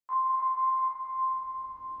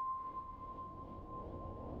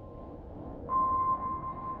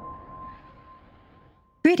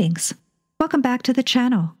Greetings. Welcome back to the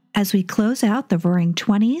channel as we close out the Roaring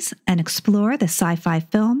 '20s and explore the sci-fi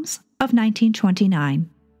films of 1929.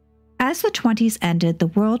 As the '20s ended, the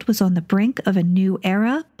world was on the brink of a new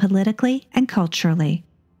era politically and culturally.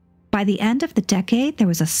 By the end of the decade, there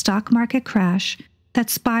was a stock market crash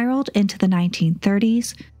that spiraled into the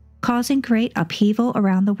 1930s, causing great upheaval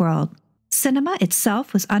around the world. Cinema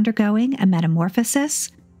itself was undergoing a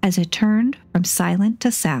metamorphosis as it turned from silent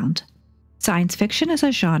to sound. Science fiction as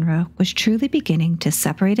a genre was truly beginning to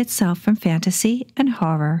separate itself from fantasy and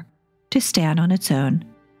horror to stand on its own.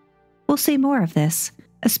 We'll see more of this,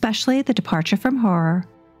 especially the departure from horror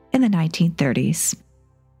in the 1930s.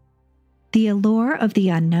 The allure of the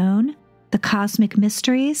unknown, the cosmic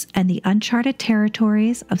mysteries, and the uncharted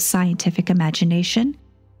territories of scientific imagination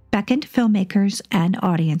beckoned filmmakers and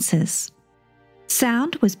audiences.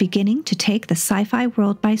 Sound was beginning to take the sci-fi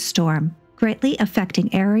world by storm, greatly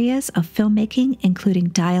affecting areas of filmmaking including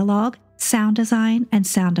dialogue, sound design, and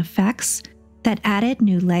sound effects that added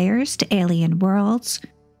new layers to alien worlds,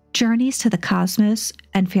 journeys to the cosmos,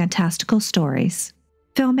 and fantastical stories.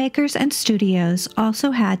 Filmmakers and studios also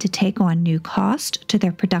had to take on new cost to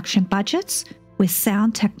their production budgets, with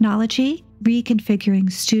sound technology,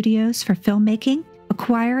 reconfiguring studios for filmmaking,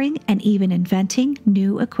 acquiring, and even inventing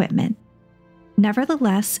new equipment.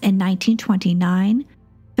 Nevertheless, in 1929,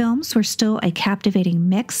 films were still a captivating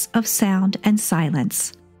mix of sound and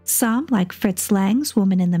silence. Some, like Fritz Lang's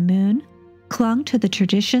Woman in the Moon, clung to the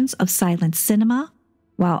traditions of silent cinema,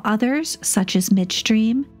 while others, such as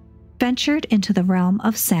Midstream, ventured into the realm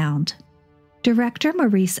of sound. Director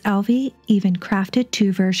Maurice Elvey even crafted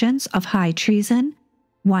two versions of High Treason,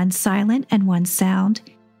 one silent and one sound,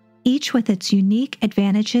 each with its unique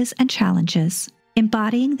advantages and challenges,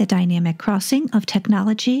 embodying the dynamic crossing of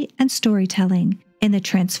technology and storytelling in the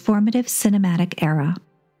transformative cinematic era.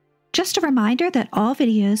 Just a reminder that all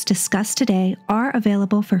videos discussed today are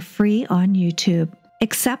available for free on YouTube,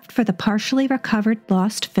 except for the partially recovered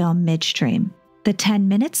lost film Midstream. The 10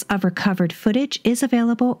 minutes of recovered footage is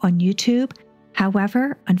available on YouTube.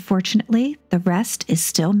 However, unfortunately, the rest is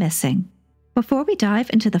still missing. Before we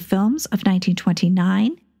dive into the films of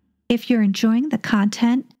 1929, if you're enjoying the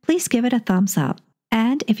content, please give it a thumbs up.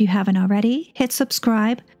 And if you haven't already, hit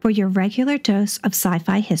subscribe for your regular dose of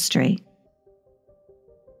sci-fi history.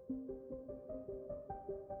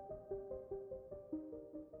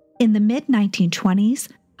 In the mid-1920s,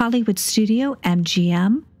 Hollywood studio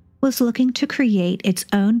MGM was looking to create its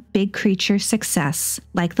own big creature success,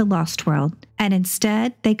 like The Lost World, and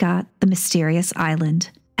instead they got The Mysterious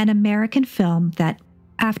Island, an American film that,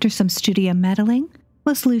 after some studio meddling,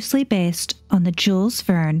 was loosely based on the Jules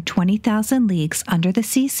Verne 20,000 Leagues Under the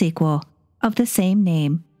Sea sequel of the same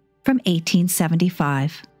name from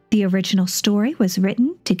 1875. The original story was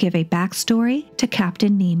written to give a backstory to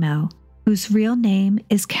Captain Nemo, whose real name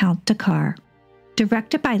is Count Dakar.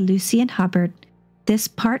 Directed by Lucien Hubbard, this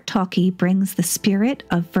part talkie brings the spirit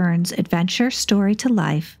of Verne's adventure story to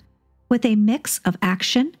life with a mix of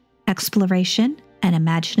action, exploration, and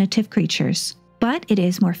imaginative creatures. But it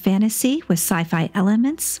is more fantasy with sci-fi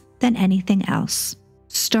elements than anything else.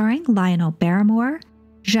 Starring Lionel Barrymore,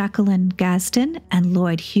 Jacqueline Gaston, and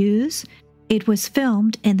Lloyd Hughes, it was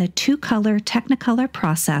filmed in the two-color Technicolor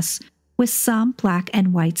process with some black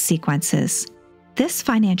and white sequences. This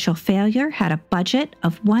financial failure had a budget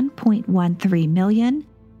of $1.13 million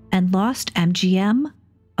and lost MGM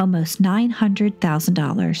almost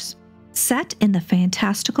 $900,000. Set in the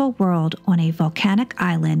fantastical world on a volcanic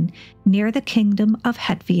island near the kingdom of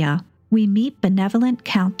Hetvia, we meet benevolent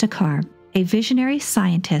Count Dakar, a visionary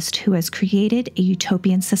scientist who has created a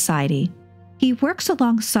utopian society. He works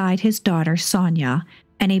alongside his daughter Sonia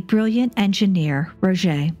and a brilliant engineer,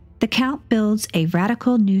 Roger. The Count builds a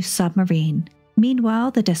radical new submarine.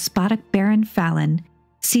 Meanwhile, the despotic Baron Fallon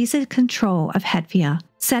seizes control of Hetvia,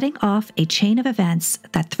 setting off a chain of events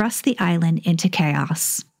that thrust the island into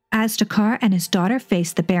chaos. As Dakar and his daughter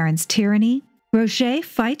face the Baron's tyranny, Roger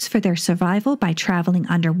fights for their survival by traveling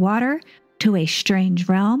underwater to a strange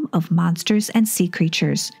realm of monsters and sea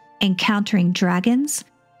creatures, encountering dragons,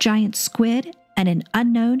 giant squid, and an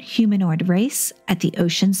unknown humanoid race at the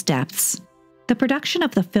ocean's depths. The production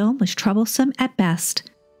of the film was troublesome at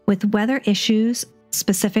best, with weather issues,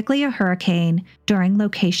 specifically a hurricane, during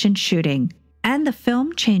location shooting, and the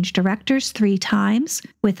film changed directors 3 times,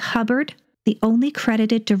 with Hubbard the only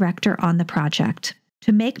credited director on the project.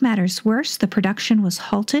 To make matters worse, the production was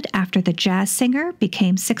halted after The Jazz Singer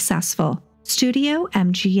became successful. Studio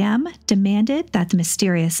MGM demanded that The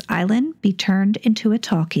Mysterious Island be turned into a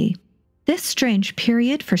talkie. This strange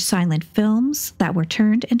period for silent films that were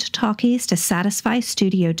turned into talkies to satisfy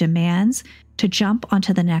studio demands to jump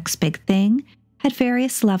onto the next big thing had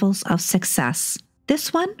various levels of success.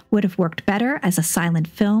 This one would have worked better as a silent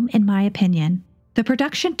film, in my opinion. The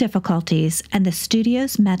production difficulties and the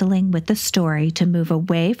studio's meddling with the story to move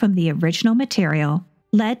away from the original material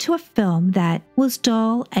led to a film that was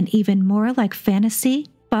dull and even more like fantasy,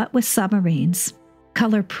 but with submarines.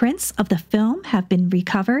 Color prints of the film have been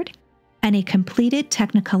recovered, and a completed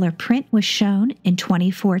Technicolor print was shown in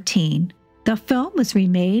 2014. The film was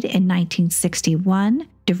remade in 1961,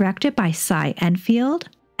 directed by Cy Enfield,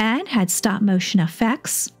 and had stop-motion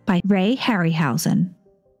effects by Ray Harryhausen.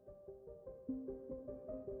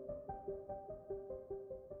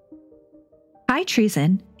 High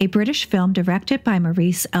Treason, a British film directed by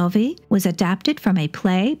Maurice Elvey, was adapted from a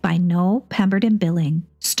play by Noel Pemberton Billing,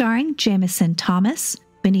 starring Jameson Thomas,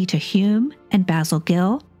 Benita Hume, and Basil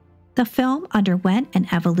Gill. The film underwent an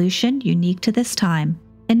evolution unique to this time,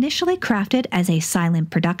 initially crafted as a silent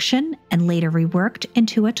production and later reworked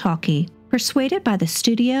into a talkie. Persuaded by the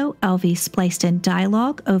studio, Elvey spliced in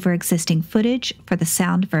dialogue over existing footage for the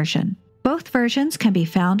sound version. Both versions can be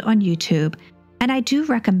found on YouTube, and I do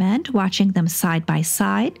recommend watching them side by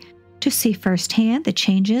side to see firsthand the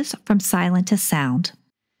changes from silent to sound.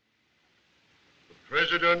 The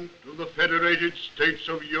President of the Federated States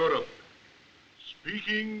of Europe,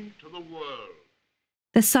 speaking to the world.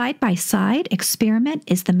 The side-by-side experiment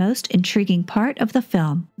is the most intriguing part of the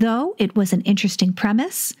film. Though it was an interesting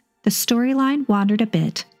premise, the storyline wandered a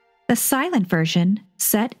bit. The silent version,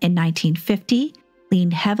 set in 1950,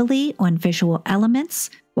 leaned heavily on visual elements,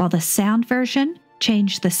 while the sound version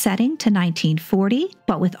changed the setting to 1940,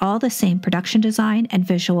 but with all the same production design and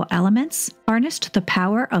visual elements, harnessed the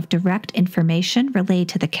power of direct information relayed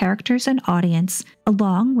to the characters and audience,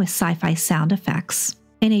 along with sci-fi sound effects.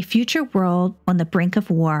 In a future world on the brink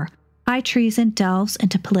of war, High Treason delves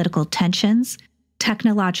into political tensions,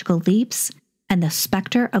 technological leaps, and the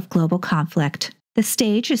specter of global conflict. The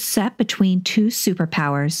stage is set between two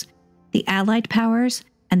superpowers, the Allied powers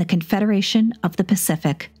and the Confederation of the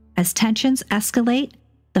Pacific. As tensions escalate,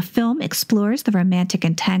 the film explores the romantic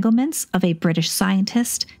entanglements of a British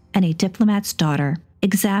scientist and a diplomat's daughter,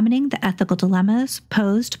 examining the ethical dilemmas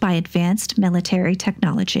posed by advanced military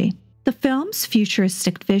technology. The film's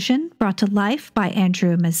futuristic vision, brought to life by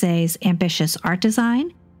Andrew Mazzet's ambitious art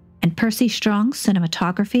design and Percy Strong's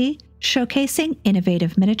cinematography, showcasing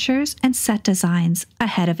innovative miniatures and set designs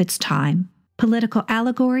ahead of its time. Political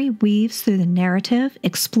allegory weaves through the narrative,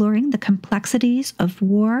 exploring the complexities of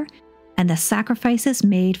war and the sacrifices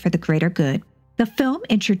made for the greater good. The film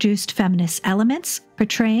introduced feminist elements,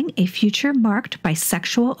 portraying a future marked by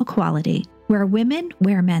sexual equality, where women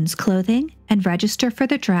wear men's clothing and register for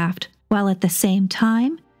the draft, while at the same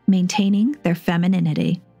time maintaining their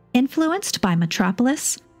femininity. Influenced by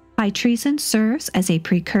Metropolis, High Treason serves as a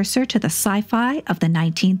precursor to the sci-fi of the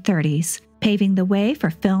 1930s, paving the way for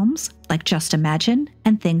films like Just Imagine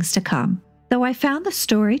and Things to Come. Though I found the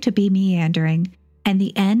story to be meandering and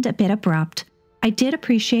the end a bit abrupt, I did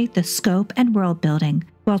appreciate the scope and world building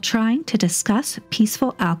while trying to discuss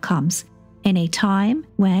peaceful outcomes in a time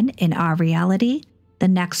when, in our reality, the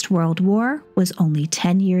next World War was only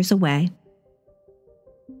 10 years away.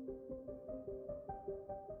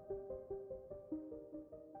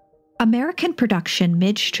 American production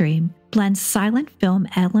Midstream blends silent film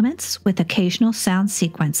elements with occasional sound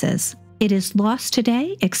sequences. It is lost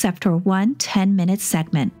today except for one 10-minute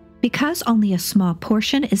segment. Because only a small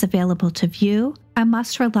portion is available to view, I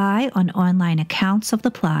must rely on online accounts of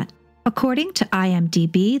the plot. According to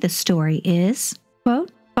IMDb, the story is,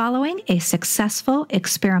 quote, following a successful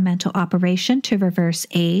experimental operation to reverse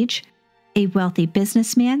age, a wealthy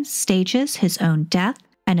businessman stages his own death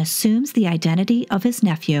and assumes the identity of his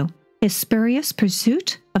nephew. His spurious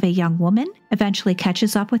pursuit of a young woman eventually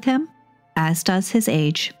catches up with him, as does his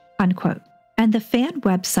age, unquote. And the fan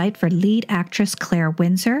website for lead actress Claire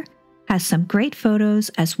Windsor has some great photos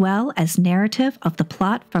as well as narrative of the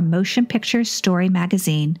plot from Motion Picture Story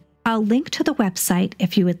magazine. I'll link to the website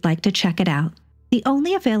if you would like to check it out. The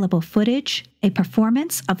only available footage, a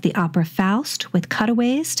performance of the opera Faust with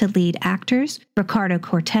cutaways to lead actors Ricardo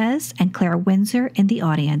Cortez and Claire Windsor in the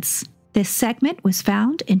audience. This segment was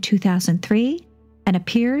found in 2003 and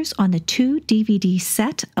appears on the 2 DVD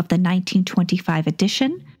set of the 1925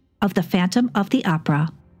 edition of The Phantom of the Opera,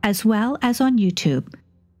 as well as on YouTube,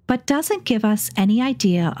 but doesn't give us any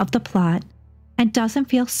idea of the plot and doesn't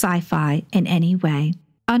feel sci-fi in any way.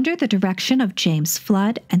 Under the direction of James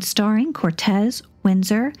Flood and starring Cortez,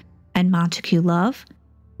 Windsor, and Montague Love,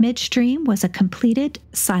 Midstream was a completed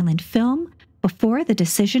silent film before the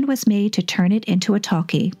decision was made to turn it into a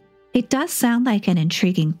talkie. It does sound like an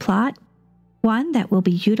intriguing plot, one that will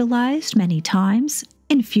be utilized many times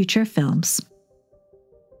in future films.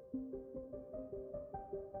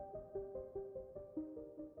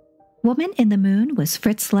 Woman in the Moon was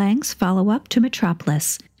Fritz Lang's follow-up to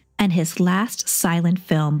Metropolis and his last silent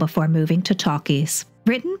film before moving to Talkies.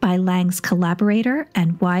 Written by Lang's collaborator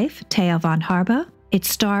and wife, Thea von Harbe, it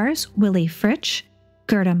stars Willy Fritsch,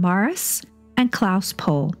 Gerda Morris, and Klaus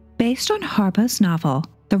Pohl. Based on Harbe's novel,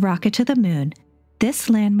 The Rocket to the Moon, this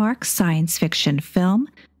landmark science fiction film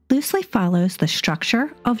loosely follows the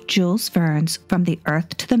structure of Jules Verne's From the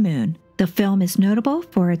Earth to the Moon. The film is notable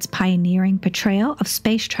for its pioneering portrayal of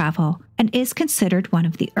space travel and is considered one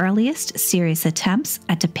of the earliest serious attempts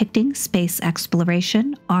at depicting space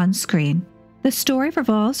exploration on screen. The story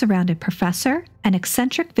revolves around a professor, an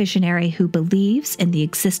eccentric visionary who believes in the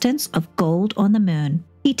existence of gold on the moon.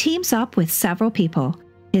 He teams up with several people,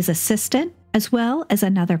 his assistant, as well as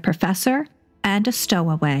another professor, and a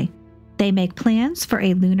stowaway. They make plans for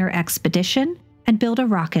a lunar expedition and build a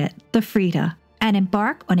rocket, the Frida, and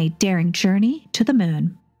embark on a daring journey to the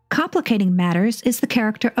moon. Complicating matters is the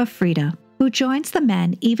character of Frida, who joins the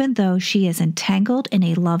men even though she is entangled in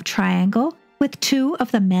a love triangle with two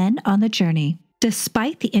of the men on the journey.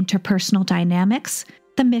 Despite the interpersonal dynamics,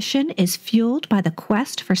 the mission is fueled by the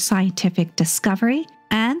quest for scientific discovery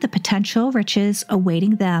and the potential riches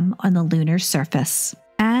awaiting them on the lunar surface.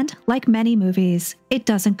 And, like many movies, it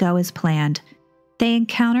doesn't go as planned. They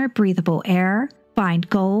encounter breathable air, find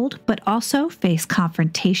gold, but also face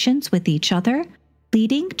confrontations with each other,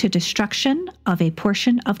 leading to destruction of a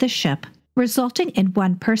portion of the ship, resulting in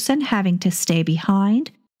one person having to stay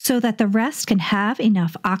behind so that the rest can have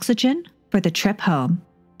enough oxygen for the trip home.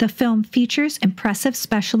 The film features impressive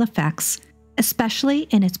special effects, especially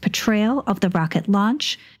in its portrayal of the rocket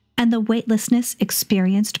launch and the weightlessness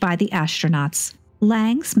experienced by the astronauts.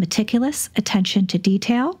 Lang's meticulous attention to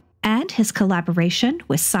detail and his collaboration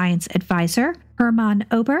with science advisor Hermann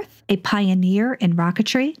Oberth, a pioneer in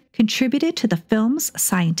rocketry, contributed to the film's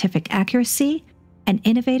scientific accuracy and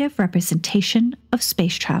innovative representation of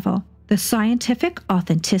space travel. The scientific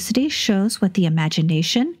authenticity shows what the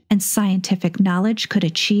imagination and scientific knowledge could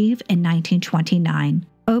achieve in 1929.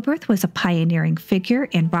 Oberth was a pioneering figure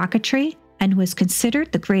in rocketry and was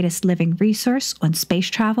considered the greatest living resource on space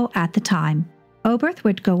travel at the time. Oberth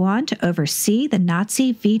would go on to oversee the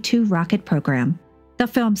Nazi V-2 rocket program. The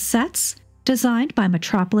film's sets, designed by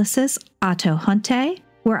Metropolis's Otto Hunte,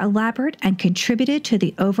 were elaborate and contributed to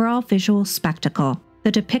the overall visual spectacle.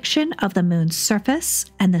 The depiction of the moon's surface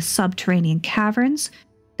and the subterranean caverns,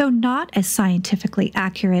 though not as scientifically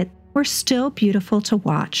accurate, were still beautiful to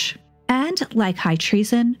watch. And, like High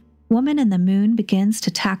Treason, Woman in the Moon begins to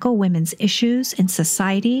tackle women's issues in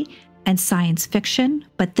society and science fiction,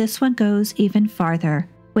 but this one goes even farther,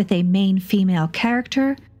 with a main female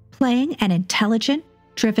character playing an intelligent,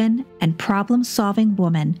 driven, and problem-solving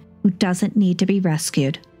woman who doesn't need to be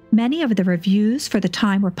rescued. Many of the reviews for the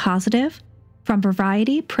time were positive, from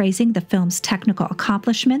Variety praising the film's technical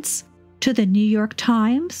accomplishments to the New York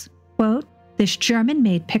Times, quote, "This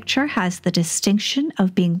German-made picture has the distinction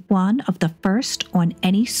of being one of the first on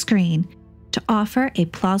any screen to offer a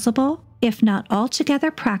plausible, if not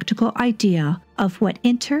altogether practical idea of what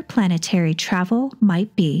interplanetary travel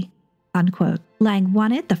might be," unquote. Lang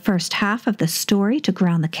wanted the first half of the story to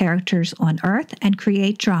ground the characters on Earth and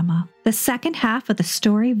create drama. The second half of the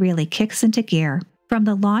story really kicks into gear. From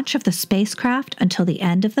the launch of the spacecraft until the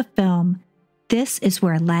end of the film, this is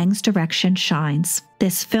where Lang's direction shines.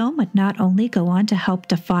 This film would not only go on to help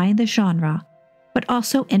define the genre, but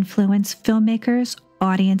also influence filmmakers,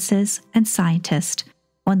 audiences, and scientists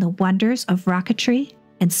on the wonders of rocketry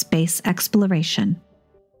and space exploration.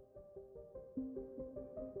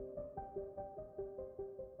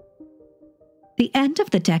 The end of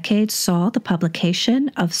the decade saw the publication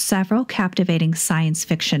of several captivating science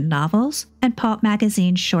fiction novels and pulp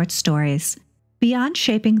magazine short stories. Beyond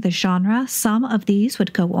shaping the genre, some of these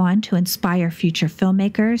would go on to inspire future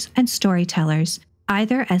filmmakers and storytellers,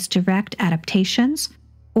 either as direct adaptations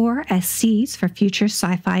or as seeds for future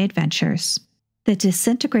sci-fi adventures. The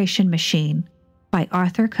Disintegration Machine by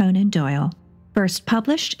Arthur Conan Doyle. First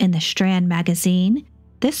published in the Strand magazine,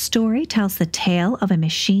 this story tells the tale of a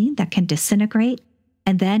machine that can disintegrate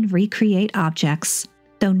and then recreate objects.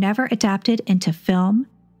 Though never adapted into film,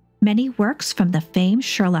 many works from the famed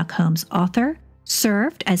Sherlock Holmes author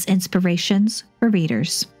served as inspirations for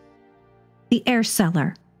readers. The Air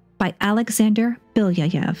Cellar by Alexander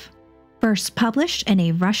Belyayev. First published in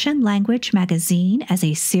a Russian-language magazine as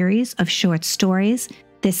a series of short stories,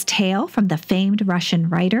 this tale from the famed Russian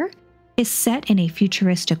writer is set in a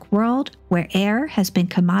futuristic world where air has been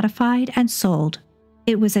commodified and sold.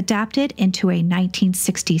 It was adapted into a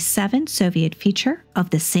 1967 Soviet feature of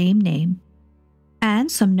the same name.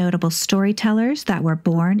 And some notable storytellers that were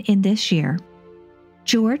born in this year.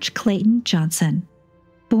 George Clayton Johnson.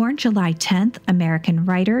 Born July 10th, American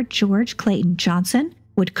writer George Clayton Johnson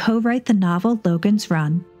would co-write the novel Logan's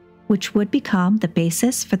Run, which would become the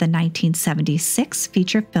basis for the 1976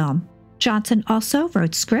 feature film. Johnson also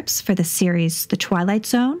wrote scripts for the series The Twilight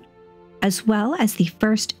Zone, as well as the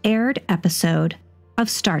first aired episode of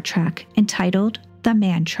Star Trek entitled The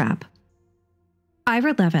Man Trap.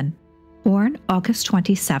 Ira Levin. Born August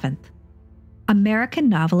 27th. American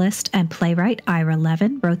novelist and playwright Ira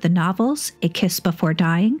Levin wrote the novels A Kiss Before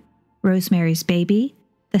Dying, Rosemary's Baby,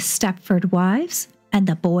 The Stepford Wives, and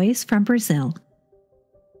The Boys from Brazil.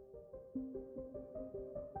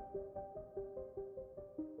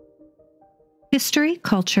 History,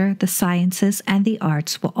 culture, the sciences, and the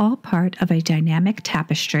arts were all part of a dynamic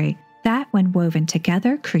tapestry that, when woven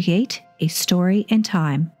together, create a story in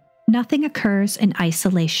time. Nothing occurs in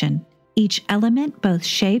isolation. Each element both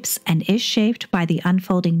shapes and is shaped by the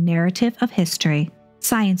unfolding narrative of history.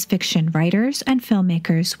 Science fiction writers and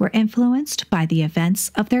filmmakers were influenced by the events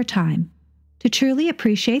of their time. To truly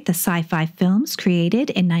appreciate the sci-fi films created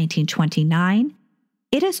in 1929,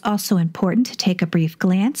 it is also important to take a brief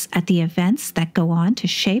glance at the events that go on to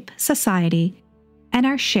shape society and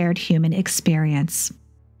our shared human experience.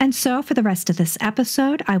 And so, for the rest of this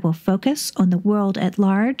episode, I will focus on the world at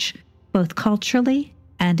large, both culturally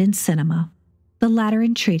and in cinema. The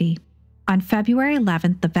Lateran Treaty. On February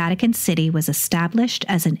 11th, the Vatican City was established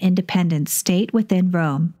as an independent state within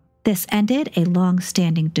Rome. This ended a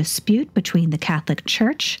long-standing dispute between the Catholic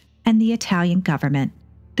Church and the Italian government.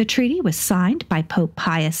 The treaty was signed by Pope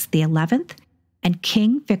Pius XI and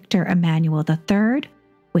King Victor Emmanuel III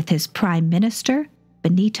with his Prime Minister,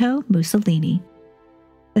 Benito Mussolini.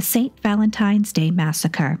 The St. Valentine's Day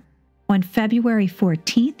Massacre. On February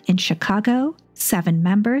 14th in Chicago, 7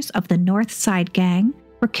 members of the North Side Gang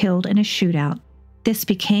were killed in a shootout. This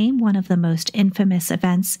became one of the most infamous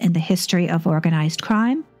events in the history of organized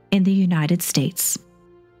crime in the United States.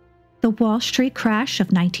 The Wall Street Crash of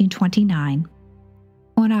 1929.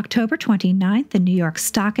 On October 29th, the New York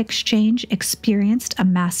Stock Exchange experienced a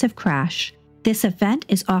massive crash. This event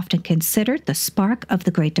is often considered the spark of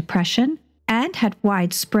the Great Depression and had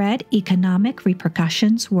widespread economic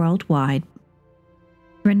repercussions worldwide.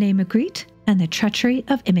 René Magritte and the Treachery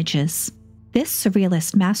of Images. This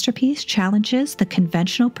surrealist masterpiece challenges the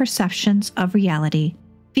conventional perceptions of reality,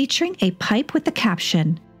 featuring a pipe with the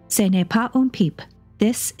caption, "Ce n'est pas une pipe,"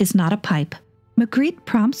 this is not a pipe. Magritte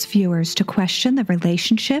prompts viewers to question the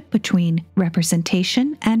relationship between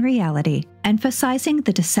representation and reality, emphasizing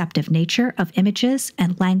the deceptive nature of images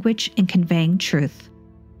and language in conveying truth.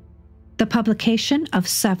 The publication of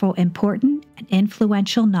several important and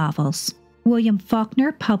influential novels. William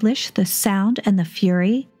Faulkner published The Sound and the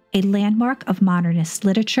Fury, a landmark of modernist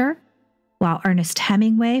literature, while Ernest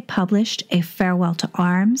Hemingway published A Farewell to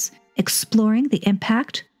Arms, exploring the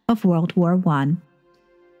impact of World War I.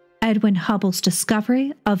 Edwin Hubble's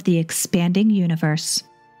discovery of the expanding universe.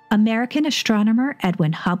 American astronomer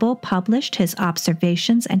Edwin Hubble published his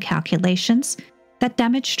observations and calculations that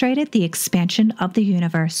demonstrated the expansion of the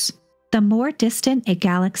universe. The more distant a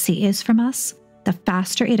galaxy is from us, the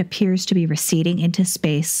faster it appears to be receding into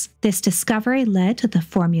space. This discovery led to the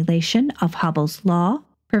formulation of Hubble's law,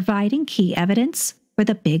 providing key evidence for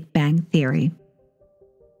the Big Bang Theory.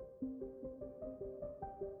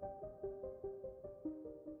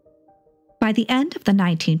 By the end of the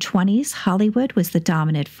 1920s, Hollywood was the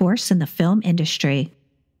dominant force in the film industry,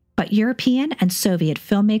 but European and Soviet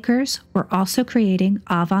filmmakers were also creating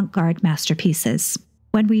avant-garde masterpieces.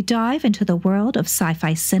 When we dive into the world of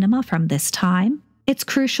sci-fi cinema from this time, it's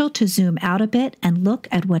crucial to zoom out a bit and look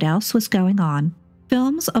at what else was going on.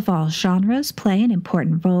 Films of all genres play an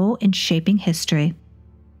important role in shaping history.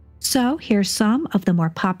 So here's some of the more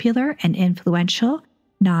popular and influential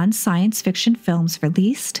non-science fiction films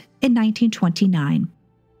released in 1929.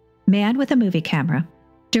 Man with a Movie Camera.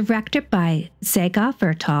 Directed by Dziga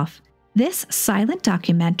Vertov, this silent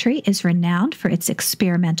documentary is renowned for its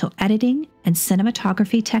experimental editing and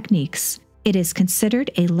cinematography techniques. It is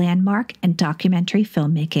considered a landmark in documentary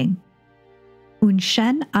filmmaking. Un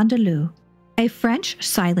chien andalou, a French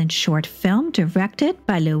silent short film directed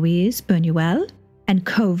by Louise Buñuel and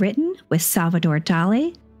co-written with Salvador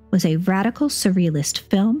Dali, was a radical surrealist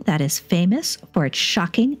film that is famous for its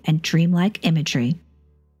shocking and dreamlike imagery.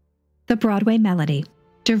 The Broadway Melody.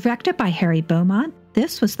 Directed by Harry Beaumont,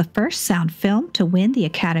 this was the first sound film to win the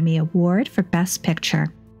Academy Award for Best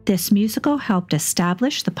Picture. This musical helped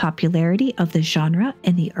establish the popularity of the genre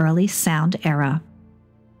in the early sound era.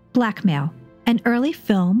 Blackmail, an early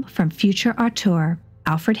film from future auteur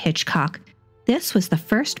Alfred Hitchcock. This was the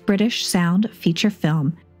first British sound feature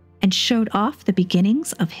film and showed off the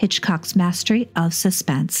beginnings of Hitchcock's mastery of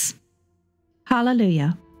suspense.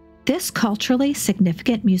 Hallelujah. This culturally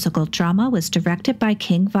significant musical drama was directed by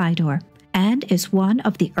King Vidor and is one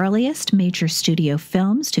of the earliest major studio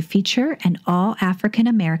films to feature an all-African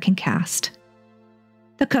American cast.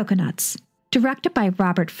 The Coconuts. Directed by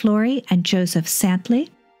Robert Florey and Joseph Santley,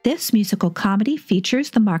 this musical comedy features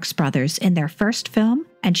the Marx Brothers in their first film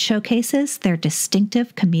and showcases their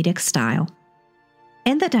distinctive comedic style.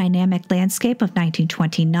 In the dynamic landscape of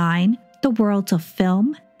 1929, the worlds of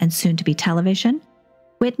film and soon-to-be television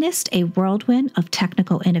witnessed a whirlwind of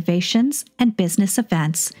technical innovations and business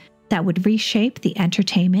events that would reshape the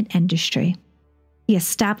entertainment industry. The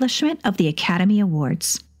establishment of the Academy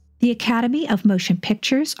Awards. The Academy of Motion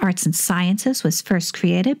Pictures, Arts and Sciences was first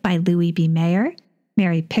created by Louis B. Mayer,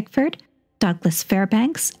 Mary Pickford, Douglas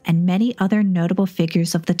Fairbanks, and many other notable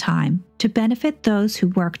figures of the time. To benefit those who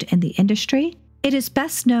worked in the industry, it is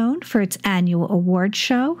best known for its annual award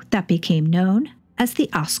show that became known as the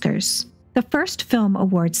Oscars. The first film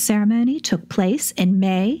awards ceremony took place in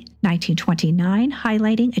May 1929,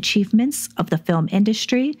 highlighting achievements of the film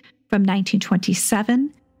industry from 1927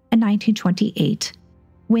 and 1928.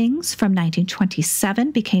 Wings from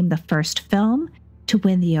 1927 became the first film to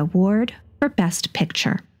win the award for Best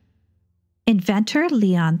Picture. Inventor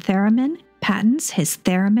Leon Theremin patents his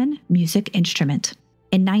theremin music instrument.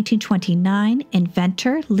 In 1929,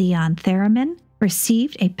 inventor Leon Theremin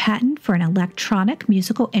received a patent for an electronic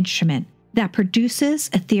musical instrument that produces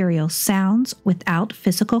ethereal sounds without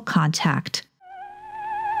physical contact.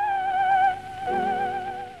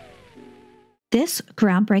 This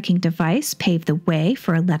groundbreaking device paved the way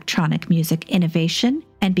for electronic music innovation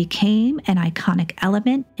and became an iconic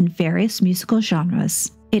element in various musical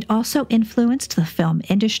genres. It also influenced the film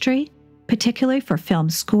industry, particularly for film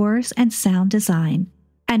scores and sound design,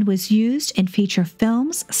 and was used in feature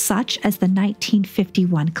films such as the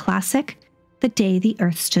 1951 classic, The Day the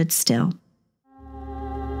Earth Stood Still.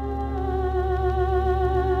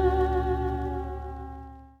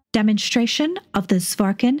 Demonstration of the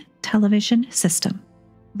Zvarkin television system.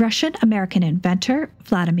 Russian-American inventor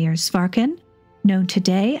Vladimir Zvarkin, known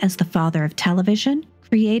today as the father of television,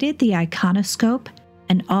 created the iconoscope,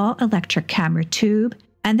 an all-electric camera tube,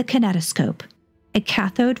 and the kinetoscope, a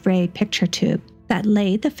cathode ray picture tube that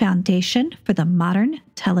laid the foundation for the modern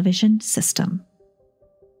television system.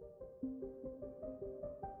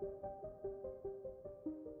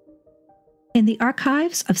 In the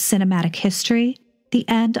archives of cinematic history, the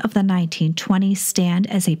end of the 1920s stand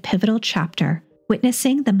as a pivotal chapter,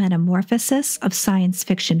 witnessing the metamorphosis of science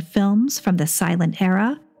fiction films from the silent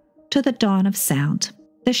era to the dawn of sound.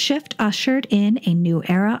 The shift ushered in a new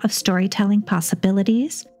era of storytelling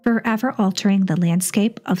possibilities, forever altering the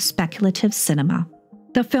landscape of speculative cinema.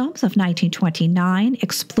 The films of 1929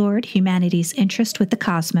 explored humanity's interest with the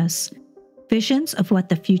cosmos, visions of what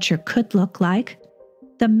the future could look like,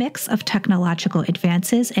 the mix of technological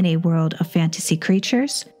advances in a world of fantasy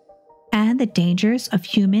creatures, and the dangers of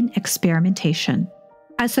human experimentation.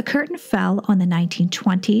 As the curtain fell on the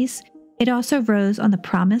 1920s, it also rose on the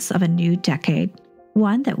promise of a new decade,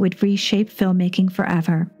 one that would reshape filmmaking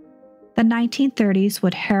forever. The 1930s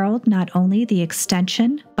would herald not only the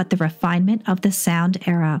extension but the refinement of the sound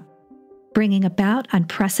era, bringing about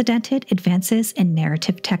unprecedented advances in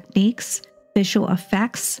narrative techniques, visual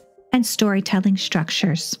effects, and storytelling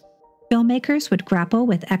structures. Filmmakers would grapple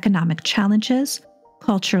with economic challenges,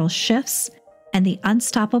 cultural shifts, and the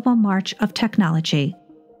unstoppable march of technology,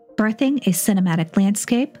 birthing a cinematic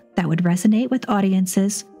landscape that would resonate with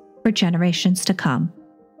audiences for generations to come.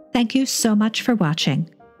 Thank you so much for watching.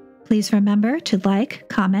 Please remember to like,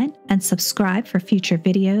 comment, and subscribe for future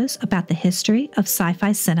videos about the history of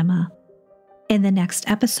sci-fi cinema. In the next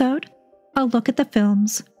episode, I'll look at the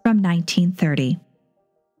films from 1930.